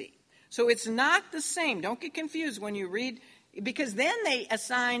dynasty. So it's not the same. Don't get confused when you read, because then they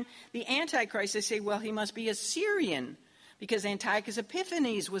assign the Antichrist. They say, well, he must be Assyrian, because Antiochus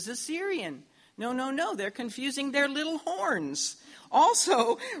Epiphanes was Assyrian. No, they're confusing their little horns.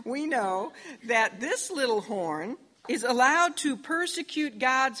 Also, we know that this little horn is allowed to persecute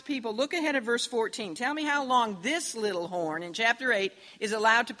God's people. Look ahead at verse 14. Tell me how long this little horn in chapter 8 is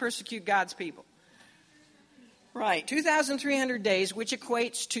allowed to persecute God's people. Right, 2,300 days, which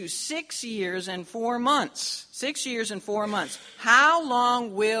equates to 6 years and 4 months. 6 years and 4 months. How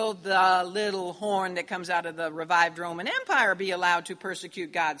long will the little horn that comes out of the revived Roman Empire be allowed to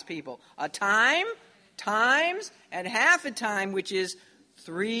persecute God's people? A time, times, and half a time, which is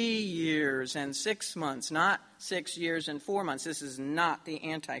 3 years and 6 months, not 6 years and 4 months. This is not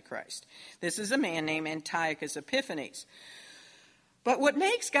the Antichrist. This is a man named Antiochus Epiphanes. But what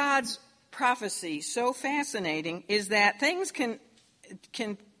makes God's prophecy so fascinating is that things can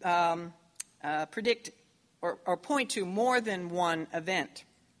predict or point to more than one event.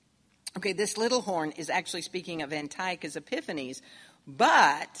 Okay, this little horn is actually speaking of Antiochus Epiphanes,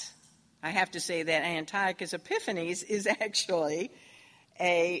 but I have to say that Antiochus Epiphanes is actually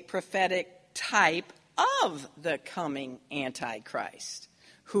a prophetic type of the coming Antichrist,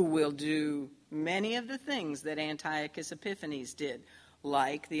 who will do many of the things that Antiochus Epiphanes did,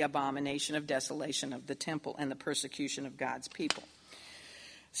 like the abomination of desolation of the temple and the persecution of God's people.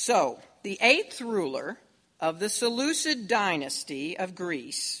 So, the 8th ruler of the Seleucid dynasty of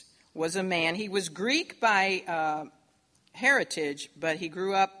Greece was a man. He was Greek by heritage, but he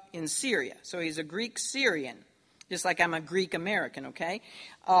grew up in Syria. So he's a Greek Syrian, just like I'm a Greek American, okay?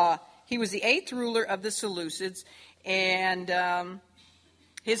 He was the 8th ruler of the Seleucids, and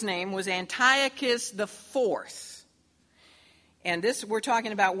his name was Antiochus IV. And this, we're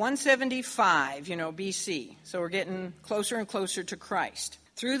talking about 175, BC. So we're getting closer and closer to Christ.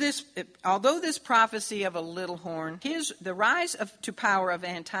 Through this, although this prophecy of a little horn, the rise to power of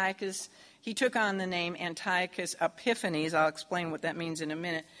Antiochus, he took on the name Antiochus Epiphanes. I'll explain what that means in a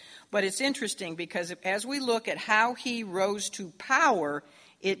minute. But it's interesting because as we look at how he rose to power,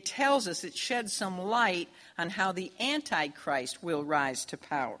 it tells us, it sheds some light on how the Antichrist will rise to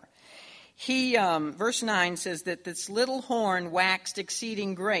power. Verse 9 says that this little horn waxed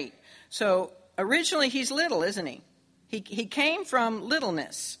exceeding great. So originally he's little, isn't he? He came from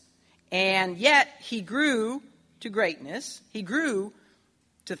littleness, and yet he grew to greatness. He grew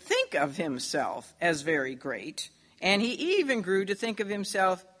to think of himself as very great, and he even grew to think of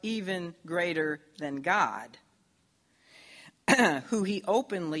himself even greater than God. who he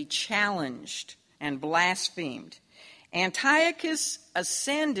openly challenged and blasphemed. Antiochus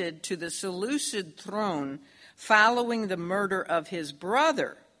ascended to the Seleucid throne following the murder of his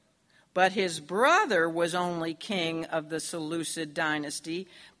brother, but his brother was only king of the Seleucid dynasty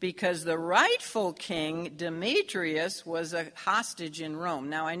because the rightful king, Demetrius, was a hostage in Rome.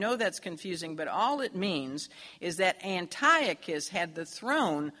 Now, I know that's confusing, but all it means is that Antiochus had the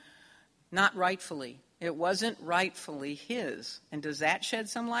throne not rightfully. It wasn't rightfully his. And does that shed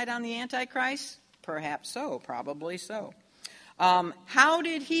some light on the Antichrist? Perhaps so, probably so. How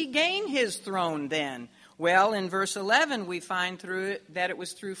did he gain his throne then? Well, in verse 11, we find that it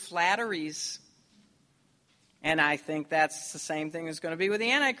was through flatteries. And I think that's the same thing that's going to be with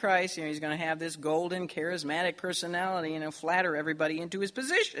the Antichrist. He's going to have this golden, charismatic personality and he'll flatter everybody into his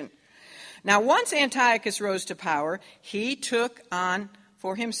position. Now, once Antiochus rose to power, he took on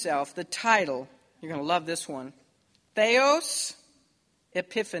for himself the title, you're going to love this one, Theos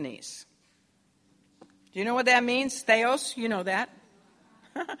Epiphanes. Do you know what that means? Theos, you know that.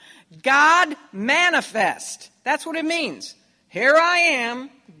 God manifest. That's what it means. Here I am,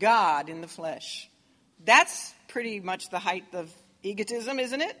 God in the flesh. That's pretty much the height of egotism,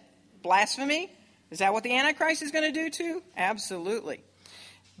 isn't it? Blasphemy. Is that what the Antichrist is going to do too? Absolutely.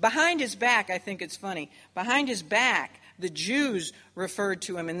 Behind his back, I think it's funny, behind his back, the Jews referred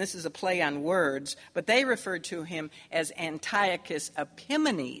to him, and this is a play on words, but they referred to him as Antiochus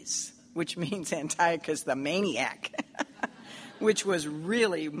Epimanes, which means Antiochus the maniac, which was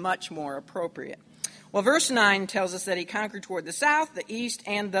really much more appropriate. Well, verse 9 tells us that he conquered toward the south, the east,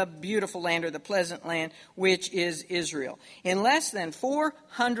 and the beautiful land, or the pleasant land, which is Israel. In less than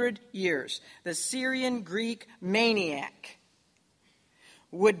 400 years, the Syrian Greek maniac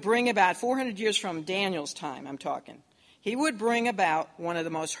would bring about, 400 years from Daniel's time, I'm talking, he would bring about one of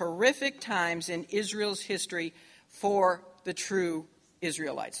the most horrific times in Israel's history for the true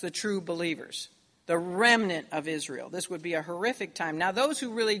Israelites, the true believers, the remnant of Israel. This would be a horrific time. Now, those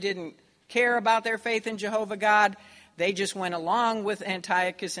who really didn't care about their faith in Jehovah God, they just went along with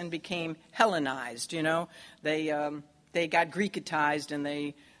Antiochus and became Hellenized, They got Greekatized and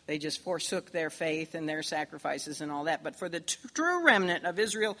they just forsook their faith and their sacrifices and all that. But for the true remnant of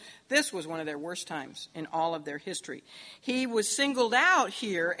Israel, this was one of their worst times in all of their history. He was singled out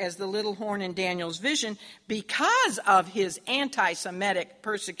here as the little horn in Daniel's vision because of his anti-Semitic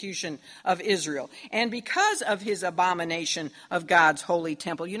persecution of Israel and because of his abomination of God's holy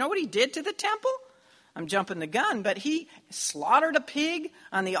temple. You know what he did to the temple? I'm jumping the gun, but he slaughtered a pig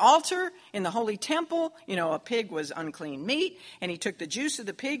on the altar in the holy temple. A pig was unclean meat, and he took the juice of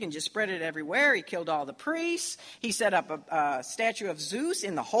the pig and just spread it everywhere. He killed all the priests. He set up a statue of Zeus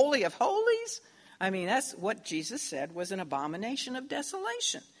in the Holy of Holies. I mean, that's what Jesus said was an abomination of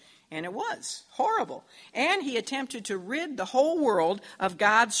desolation. And it was horrible. And he attempted to rid the whole world of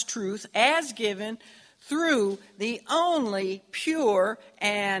God's truth as given through the only pure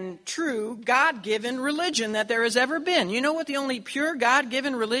and true God-given religion that there has ever been. You know what the only pure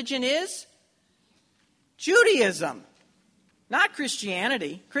God-given religion is? Judaism, not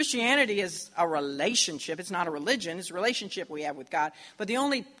Christianity. Christianity is a relationship. It's not a religion. It's a relationship we have with God. But the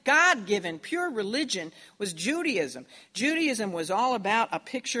only God-given pure religion was Judaism. Judaism was all about a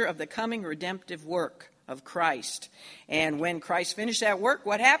picture of the coming redemptive work of Christ. And when Christ finished that work,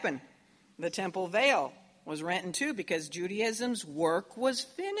 what happened? The temple veil was rent in two because Judaism's work was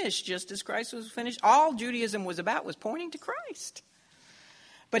finished just as Christ was finished. All Judaism was about was pointing to Christ.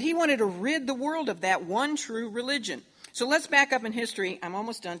 But he wanted to rid the world of that one true religion. So let's back up in history. I'm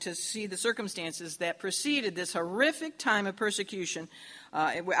almost done to see the circumstances that preceded this horrific time of persecution.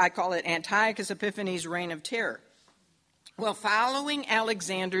 I call it Antiochus Epiphanes' reign of terror. Well, following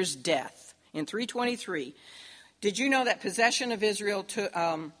Alexander's death in 323, did you know that possession of Israel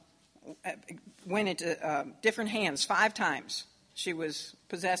went into different hands 5 times? She was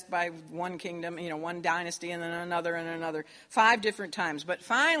possessed by one kingdom, one dynasty, and then another and another, 5 different times. But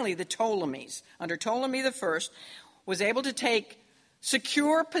finally, the Ptolemies, under Ptolemy I, was able to take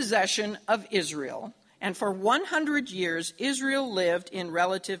secure possession of Israel. And for 100 years, Israel lived in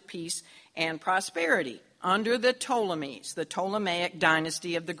relative peace and prosperity under the Ptolemies, the Ptolemaic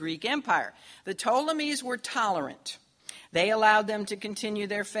dynasty of the Greek Empire. The Ptolemies were tolerant. They allowed them to continue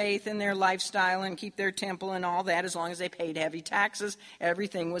their faith and their lifestyle and keep their temple and all that as long as they paid heavy taxes.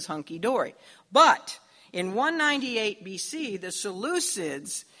 Everything was hunky-dory. But in 198 BC, the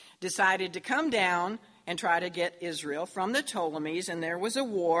Seleucids decided to come down and try to get Israel from the Ptolemies, and there was a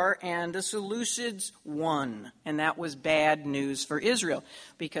war, and the Seleucids won. And that was bad news for Israel,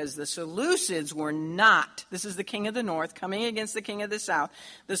 because the Seleucids were not, this is the king of the north coming against the king of the south,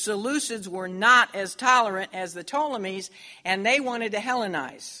 the Seleucids were not as tolerant as the Ptolemies, and they wanted to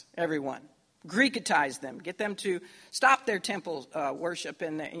Hellenize everyone. Greekitize them, get them to stop their temple worship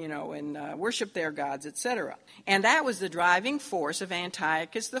and worship their gods, etc. And that was the driving force of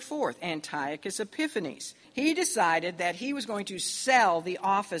Antiochus IV, Antiochus Epiphanes. He decided that he was going to sell the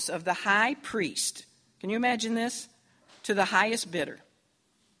office of the high priest. Can you imagine this? To the highest bidder.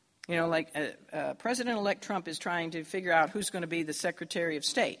 Like President-elect Trump is trying to figure out who's going to be the Secretary of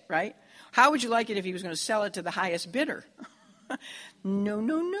State, right? How would you like it if he was going to sell it to the highest bidder?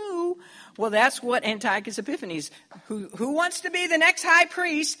 No. Well, that's what Antiochus Epiphanes, who wants to be the next high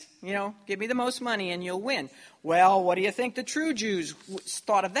priest? Give me the most money and you'll win. Well, what do you think the true Jews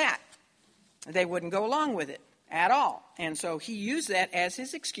thought of that? They wouldn't go along with it at all. And so he used that as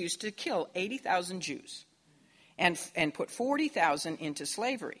his excuse to kill 80,000 Jews and put 40,000 into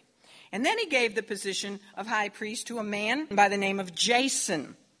slavery. And then he gave the position of high priest to a man by the name of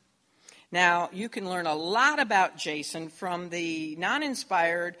Jason. Now, you can learn a lot about Jason from the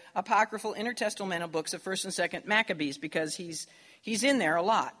non-inspired apocryphal intertestamental books of 1st and 2nd Maccabees, because he's in there a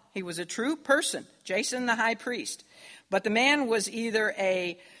lot. He was a true person, Jason the high priest. But the man was either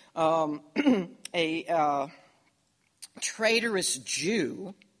a traitorous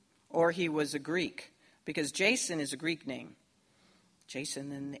Jew, or he was a Greek, because Jason is a Greek name.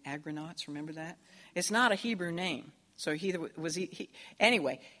 Jason and the Argonauts, remember that? It's not a Hebrew name. So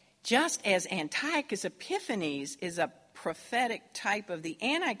anyway. Just as Antiochus Epiphanes is a prophetic type of the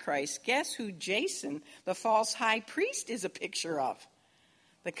Antichrist, guess who Jason, the false high priest, is a picture of?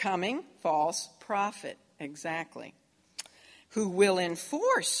 The coming false prophet, exactly, who will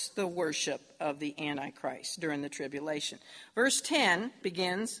enforce the worship of the Antichrist during the tribulation. Verse 10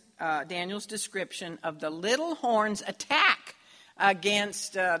 begins Daniel's description of the little horn's attack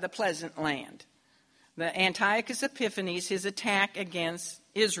against the pleasant land. The Antiochus Epiphanes, his attack against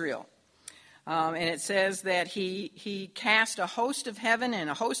Israel. And it says that he cast a host of heaven and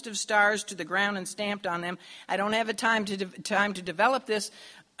a host of stars to the ground and stamped on them. I don't have time to develop this,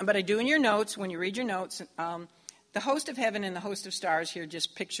 but I do in your notes, when you read your notes. The host of heaven and the host of stars here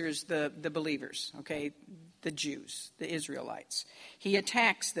just pictures the believers, okay, the Jews, the Israelites. He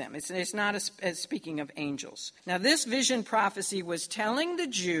attacks them. It's not as speaking of angels. Now, this vision prophecy was telling the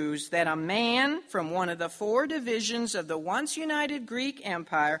Jews that a man from one of the 4 divisions of the once united Greek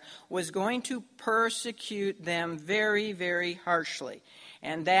Empire was going to persecute them very, very harshly.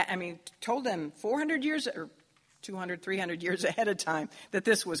 And told them 400 years or 200, 300 years ahead of time that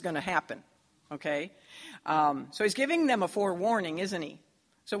this was going to happen, okay? So he's giving them a forewarning, isn't he?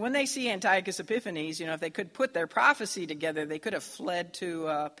 So when they see Antiochus Epiphanes, if they could put their prophecy together, they could have fled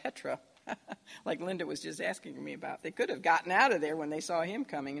to Petra, like Linda was just asking me about. They could have gotten out of there when they saw him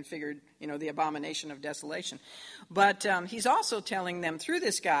coming and figured, the abomination of desolation. But he's also telling them through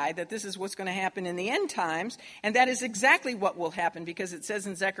this guy that this is what's going to happen in the end times, and that is exactly what will happen, because it says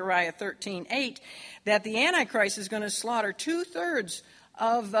in Zechariah 13:8 that the Antichrist is going to slaughter 2/3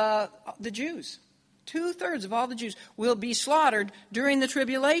 of the Jews. 2/3 of all the Jews will be slaughtered during the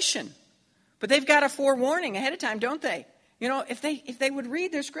tribulation. But they've got a forewarning ahead of time, don't they? If they would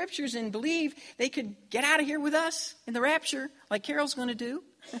read their scriptures and believe, they could get out of here with us in the rapture, like Carol's going to do.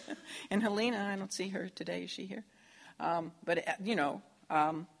 And Helena, I don't see her today. Is she here?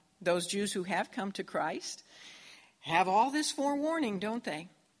 Those Jews who have come to Christ have all this forewarning, don't they?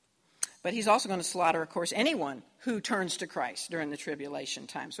 But he's also going to slaughter, of course, anyone who turns to Christ during the tribulation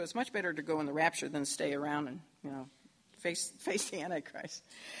time. So it's much better to go in the rapture than stay around and, face the Antichrist.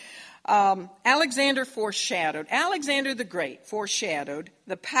 Alexander the Great foreshadowed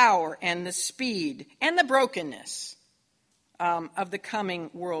the power and the speed and the brokenness of the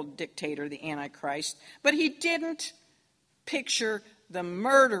coming world dictator, the Antichrist. But he didn't picture the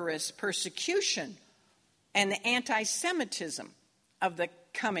murderous persecution and the anti-Semitism of the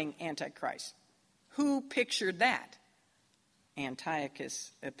coming Antichrist. Who pictured that?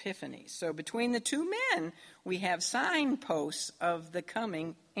 Antiochus Epiphanes. So between the two men, we have signposts of the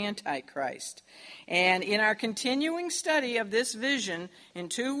coming Antichrist. And in our continuing study of this vision, in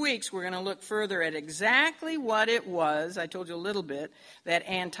 2 weeks, we're going to look further at exactly what it was, I told you a little bit, that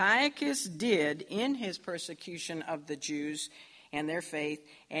Antiochus did in his persecution of the Jews and their faith.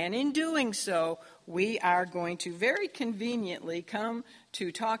 And in doing so, we are going to very conveniently come to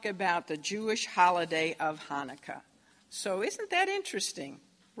talk about the Jewish holiday of Hanukkah. So isn't that interesting,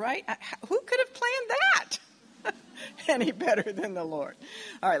 right? Who could have planned that? any better than the Lord.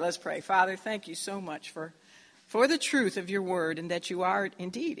 All right, let's pray. Father, thank you so much for the truth of your word and that you are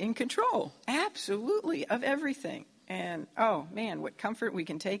indeed in control, absolutely, of everything. And, oh, man, what comfort we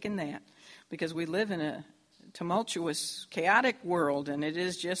can take in that, because we live in a tumultuous, chaotic world, and it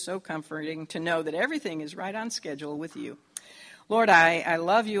is just so comforting to know that everything is right on schedule with you. Lord, I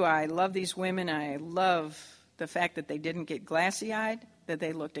love you. I love these women. I love the fact that they didn't get glassy-eyed, that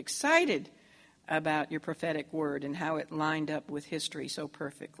they looked excited about your prophetic word and how it lined up with history so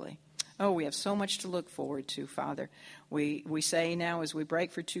perfectly. Oh, we have so much to look forward to, Father. We say now as we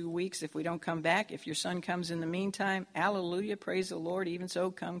break for 2 weeks, if we don't come back, if your son comes in the meantime, hallelujah, praise the Lord. Even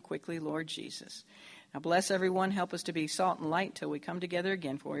so, come quickly, Lord Jesus. Now bless everyone. Help us to be salt and light till we come together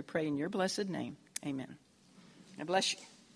again, for we pray in your blessed name. Amen. God bless you.